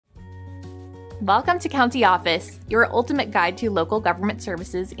Welcome to County Office, your ultimate guide to local government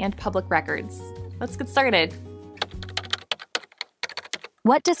services and public records. Let's get started.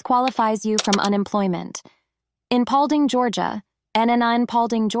 What disqualifies you from unemployment? In Paulding, Georgia, NN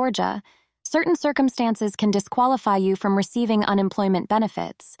Paulding, Georgia, certain circumstances can disqualify you from receiving unemployment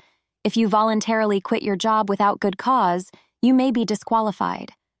benefits. If you voluntarily quit your job without good cause, you may be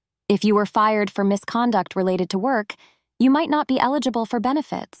disqualified. If you were fired for misconduct related to work, you might not be eligible for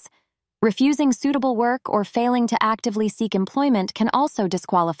benefits. Refusing suitable work or failing to actively seek employment can also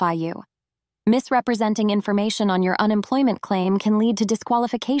disqualify you. Misrepresenting information on your unemployment claim can lead to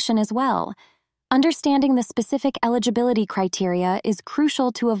disqualification as well. Understanding the specific eligibility criteria is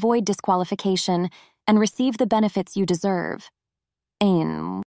crucial to avoid disqualification and receive the benefits you deserve.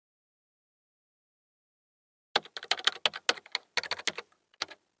 Aim.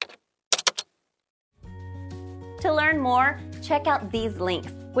 To learn more, check out these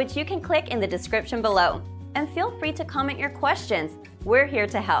links, which you can click in the description below. And feel free to comment your questions. We're here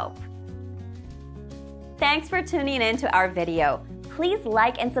to help. Thanks for tuning in to our video. Please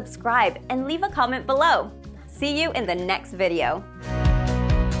like and subscribe and leave a comment below. See you in the next video.